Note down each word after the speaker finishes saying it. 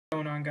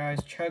on,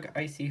 guys? Chug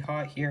Icy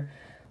Hot here.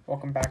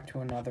 Welcome back to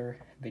another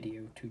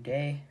video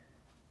today.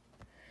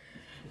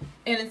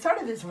 And inside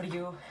of this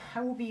video,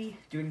 I will be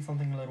doing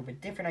something a little bit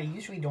different. I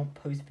usually don't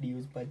post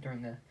videos, but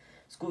during the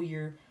school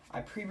year,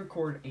 I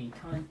pre-record a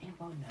ton. And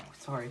well, no,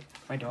 sorry,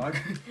 my dog.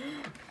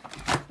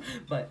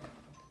 But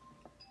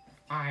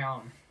I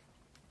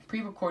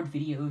pre-record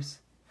videos,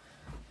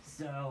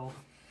 so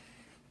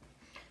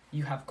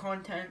you have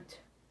content.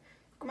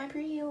 Look at my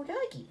pretty little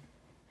doggy.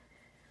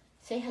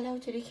 Say hello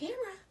to the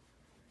camera.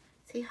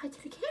 Say hi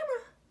to the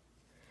camera.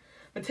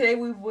 But today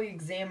we will be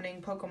examining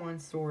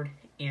Pokemon Sword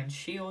and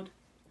Shield.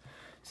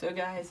 So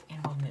guys, and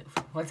I'll move.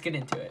 Let's get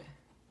into it.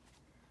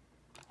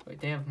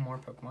 Wait, they have more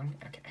Pokemon?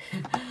 Okay.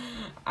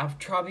 I'll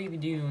probably be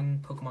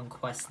doing Pokemon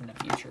quests in the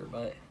future,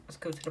 but let's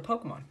go to the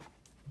Pokemon.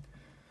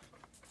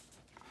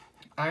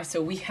 Alright,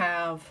 so we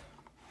have,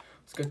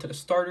 let's go to the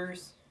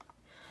starters.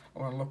 I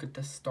want to look at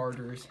the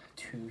starters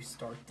to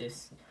start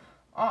this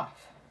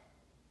off.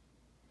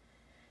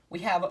 We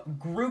have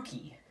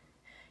Grookey.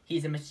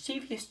 He's a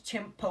mischievous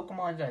chimp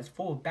Pokemon that is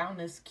full of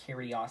boundless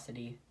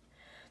curiosity.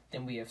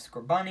 Then we have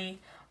Scorbunny,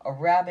 a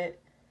rabbit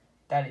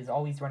that is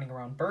always running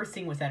around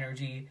bursting with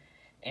energy.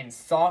 And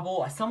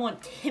Sobble, a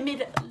somewhat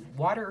timid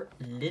water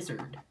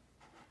lizard.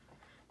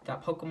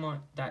 That Pokemon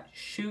that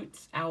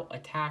shoots out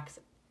attacks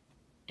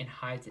and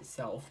hides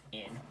itself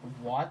in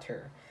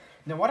water.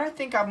 Now what I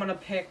think I'm going to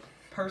pick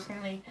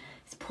personally,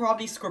 it's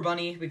probably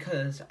Scorbunny,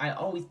 because I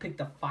always pick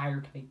the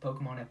fire type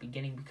Pokemon at the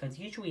beginning, because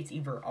usually it's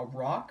either a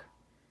rock,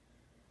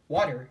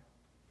 water,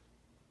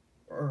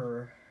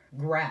 or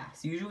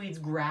grass. Usually it's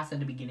grass at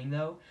the beginning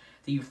though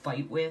that you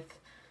fight with,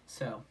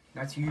 so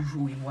that's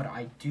usually what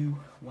I do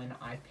when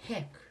I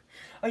pick.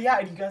 Oh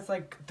yeah, do you guys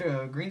like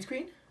the green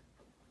screen?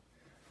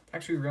 It's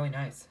actually really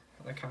nice.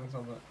 I like having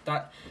some of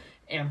that,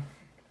 and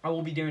I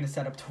will be doing a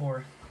setup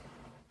tour.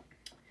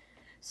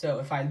 So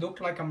if I look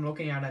like I'm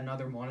looking at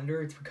another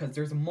monitor, it's because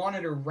there's a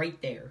monitor right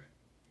there.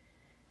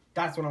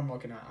 That's what I'm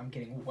looking at. I'm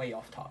getting way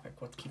off topic.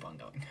 Let's keep on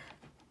going.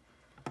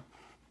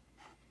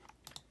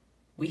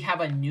 We have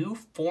a new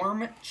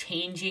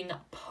form-changing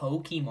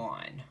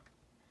Pokemon.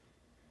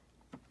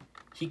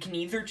 He can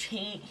either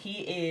change...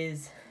 He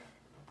is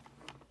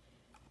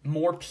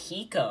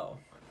Morpeko.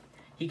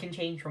 He can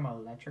change from an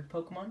electric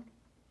Pokemon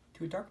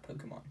to a dark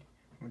Pokemon.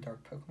 From a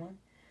dark Pokemon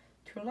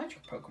to an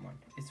electric Pokemon,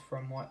 is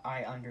from what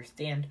I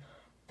understand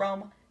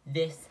from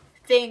this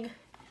thing.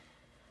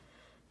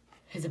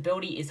 His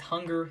ability is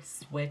Hunger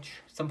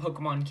Switch. Some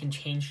Pokemon can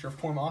change their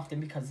form often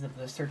because of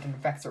the certain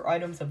effects or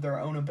items of their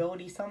own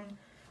ability. Some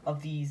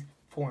of these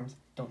forms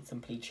don't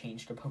simply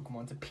change the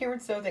Pokemon's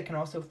appearance, though they can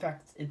also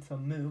affect its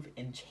move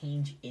and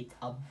change its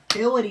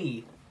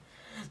ability.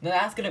 Now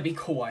that's gonna be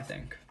cool, I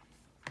think.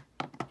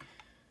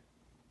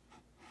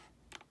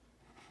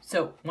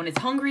 So when it's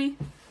hungry,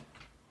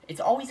 it's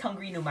always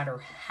hungry no matter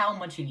how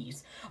much it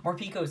eats.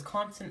 Morpeko is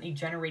constantly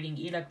generating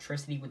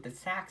electricity with the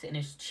sacs in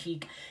his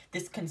cheek.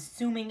 This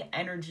consuming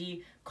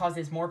energy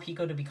causes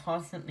Morpeko to be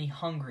constantly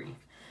hungry.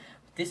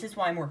 This is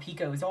why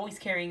Morpeko is always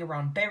carrying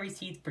around berry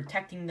seeds,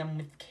 protecting them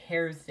with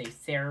care as they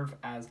serve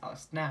as a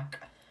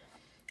snack.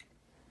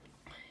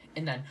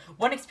 And then,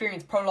 when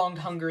experiencing prolonged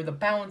hunger, the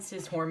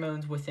balances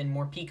hormones within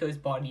Morpeko's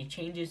body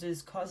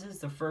changes,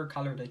 causes the fur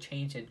color to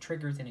change, and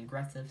triggers an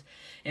aggressive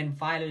and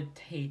violent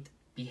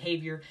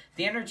behavior.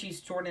 The energy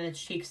stored in its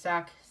cheek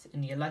sacs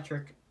in the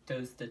electric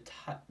does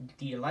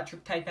the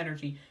electric type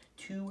energy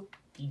to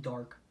the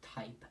dark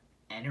type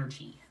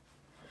energy.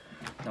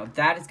 Now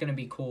that is gonna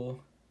be cool.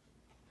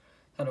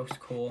 That looks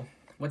cool.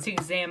 Let's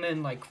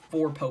examine like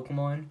 4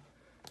 Pokemon.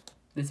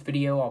 This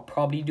video I'll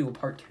probably do a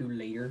part 2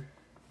 later.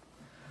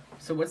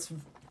 So what's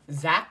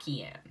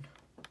Zacian?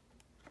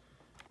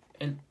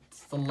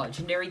 It's the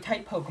legendary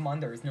type Pokemon.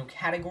 There is no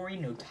category,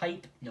 no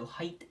type, no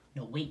height,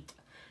 no weight,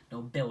 no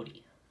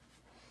ability.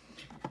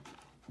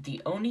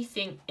 The only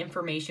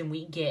information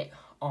we get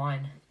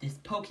on this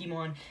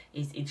Pokemon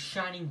is its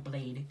shining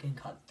blade can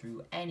cut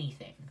through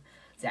anything.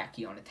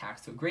 Zacian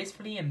attacks so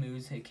gracefully and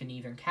moves it can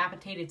even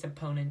decapitate its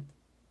opponent,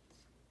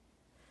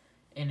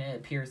 and it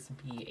appears to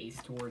be a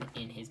sword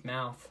in his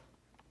mouth.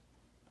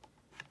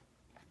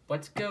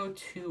 Let's go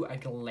to a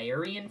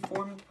Galarian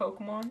formed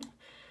Pokemon,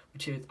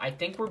 which is, I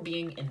think we're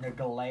being in the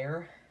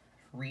Galar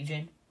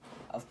region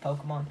of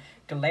Pokemon.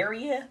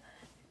 Galarian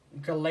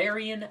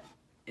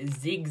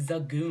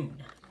Zigzagoon,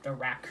 the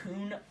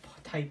raccoon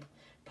type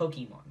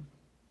Pokemon.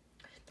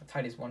 The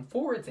height is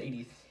 1'4", it's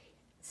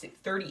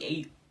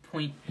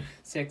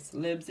 38.6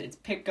 libs. Its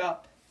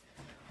pickup,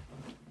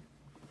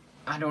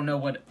 I don't know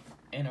what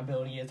an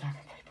ability is. I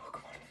haven't played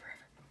Pokemon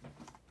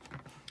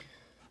forever.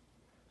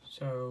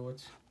 So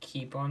let's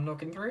keep on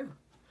looking through.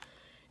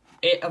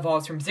 It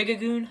evolves from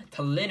Zigzagoon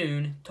to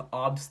Linoon to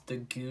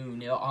Obstagoon.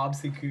 Now,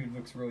 Obstagoon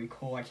looks really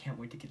cool. I can't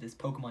wait to get this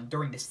Pokemon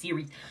during the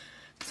series.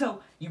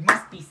 So, you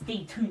must be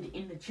stay tuned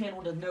in the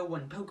channel to know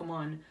when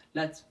Pokemon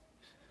Let's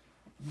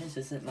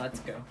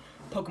Go.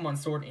 Pokemon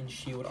Sword and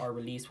Shield are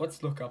released.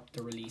 Let's look up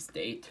the release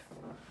date.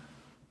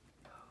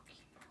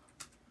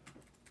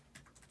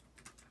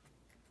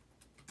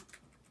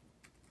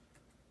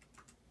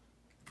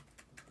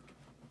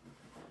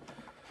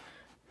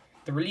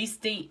 The release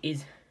date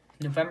is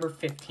November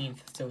 15th,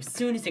 so as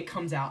soon as it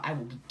comes out, I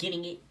will be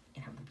getting it,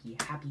 and I will be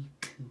happy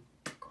to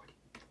record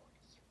it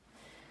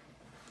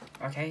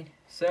for you. Okay,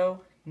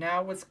 so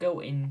now let's go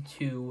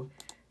into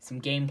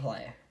some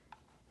gameplay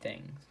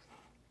things.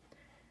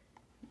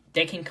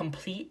 They can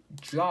complete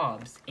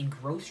jobs and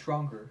grow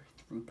stronger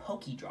through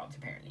Poké-jobs,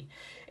 apparently.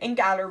 In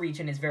Galar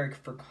region, it's very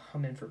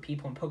common for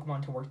people and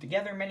Pokemon to work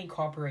together. Many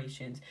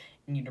corporations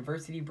and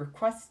universities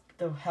request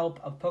the help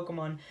of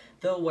Pokemon,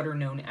 though what are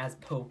known as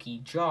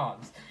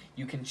Poké-jobs.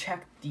 You can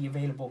check the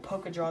available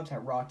Poké-jobs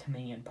at raw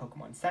and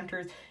Pokemon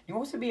centers. You'll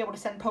also be able to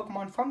send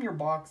Pokemon from your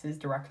boxes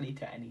directly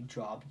to any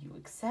job you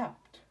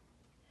accept.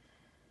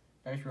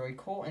 That is really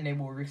cool, and they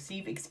will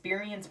receive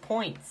experience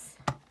points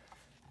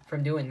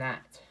from doing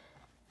that.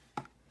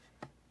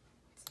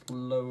 It's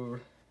lower.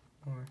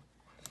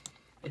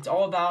 It's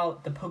all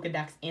about the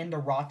Pokedex and the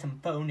Rotom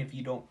phone. If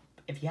you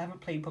haven't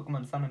played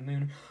Pokemon Sun and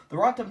Moon, the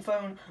Rotom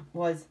phone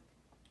was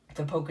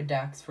the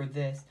Pokedex for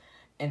this,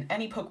 and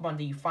any Pokemon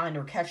that you find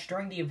or catch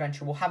during the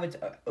adventure will have its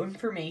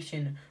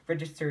information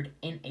registered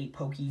in a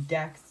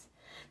Pokedex.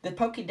 The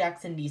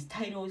Pokedex in these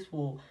titles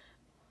will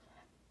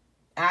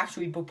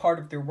actually be part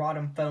of the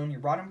Rotom phone.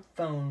 Your Rotom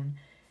phone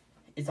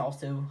is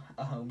also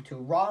a home to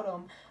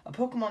Rotom, a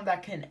Pokemon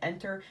that can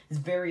enter his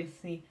various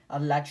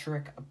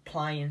electric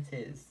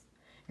appliances.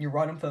 Your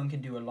Rotom phone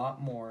can do a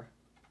lot more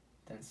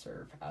than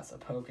serve as a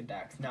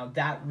Pokedex. Now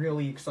that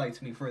really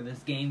excites me for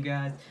this game,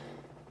 guys.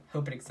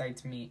 Hope it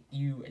excites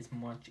you as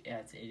much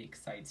as it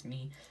excites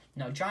me.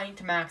 Now, Giant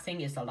Maxing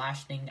is the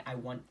last thing I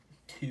want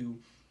to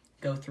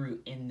go through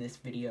in this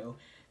video.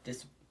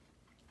 This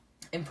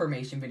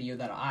information video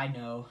that I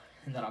know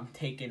and that I'm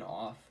taking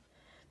off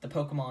the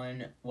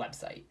Pokemon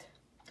website.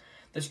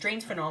 The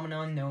strange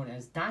phenomenon known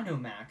as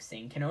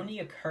Dynamaxing can only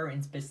occur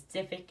in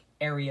specific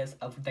areas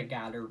of the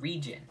Galar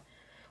region.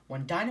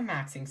 When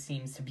Dynamaxing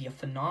seems to be a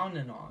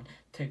phenomenon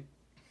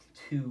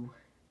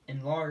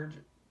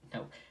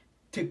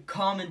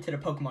common to the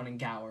Pokemon in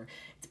Galar,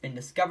 it's been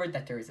discovered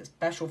that there is a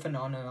special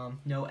phenomenon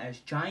known as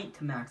Giant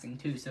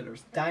Maxing too. So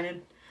there's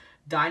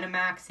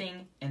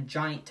Dynamaxing and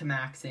Giant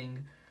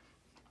Maxing,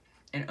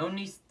 and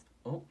only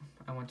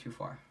I went too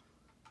far.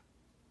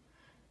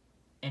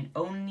 And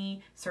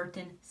only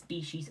certain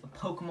species of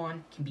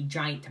Pokemon can be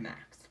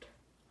Gigantamaxed.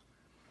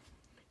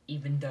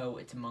 Even though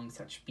it's among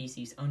such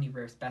species, only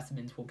rare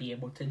specimens will be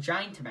able to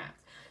Gigantamax.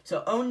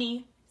 So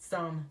only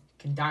some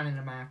can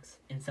Dynamax,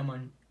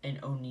 and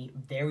only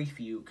very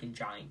few can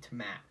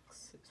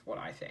Gigantamax, is what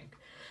I think.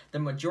 The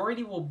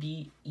majority will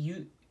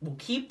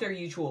keep their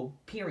usual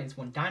appearance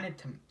when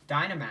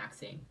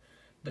Dynamaxing,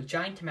 but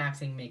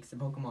Gigantamaxing makes the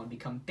Pokemon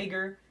become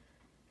bigger,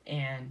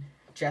 and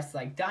just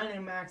like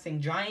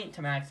Dynamaxing,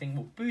 Gigantamaxing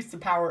will boost the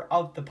power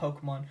of the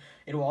Pokemon.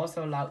 It will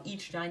also allow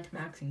each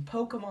Gigantamaxing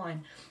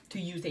Pokemon to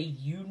use a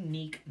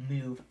unique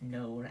move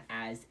known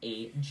as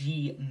a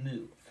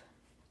G-move.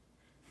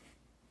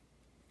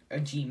 A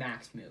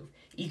G-Max move.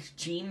 Each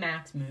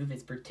G-Max move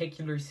is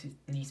particularly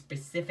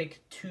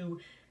specific to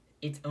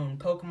its own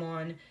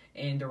Pokemon,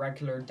 and the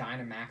regular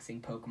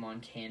Dynamaxing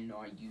Pokemon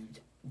cannot use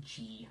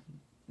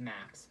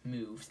G-Max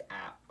moves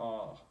at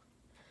all.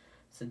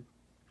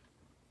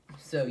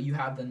 So you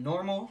have the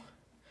normal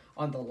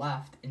on the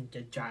left and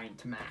the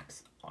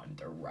Gigantamax on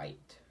the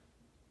right.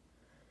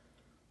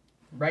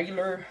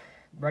 Regular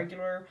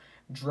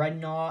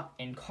Dreadnought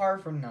and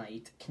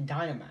Carvanite can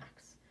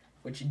Dynamax,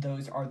 which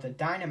those are the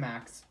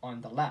Dynamax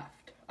on the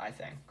left, I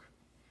think.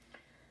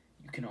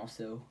 You can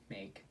also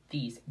make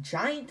these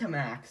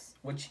Gigantamax,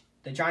 which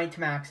the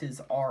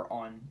Gigantamaxes are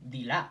on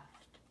the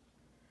left.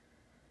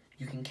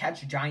 You can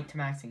catch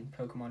Gigantamaxing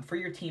Pokemon for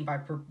your team by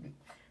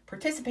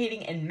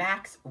participating in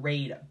max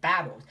raid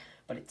battles,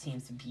 but it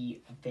seems to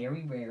be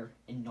very rare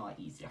and not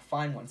easy to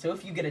find one. So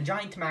if you get a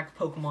Gigantamax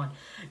Pokemon,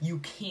 you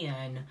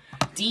can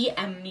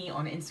DM me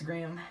on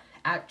Instagram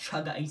at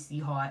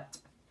ChugIcyHot.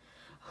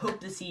 Hope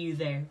to see you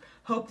there.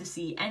 Hope to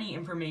see any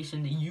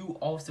information that you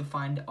also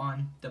find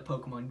on the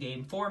Pokemon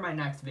game for my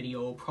next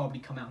video. It will probably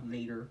come out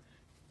later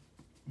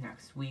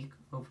next week,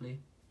 hopefully.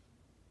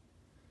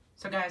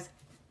 So guys,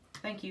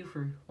 thank you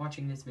for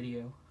watching this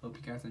video. Hope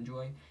you guys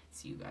enjoy.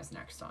 See you guys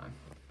next time.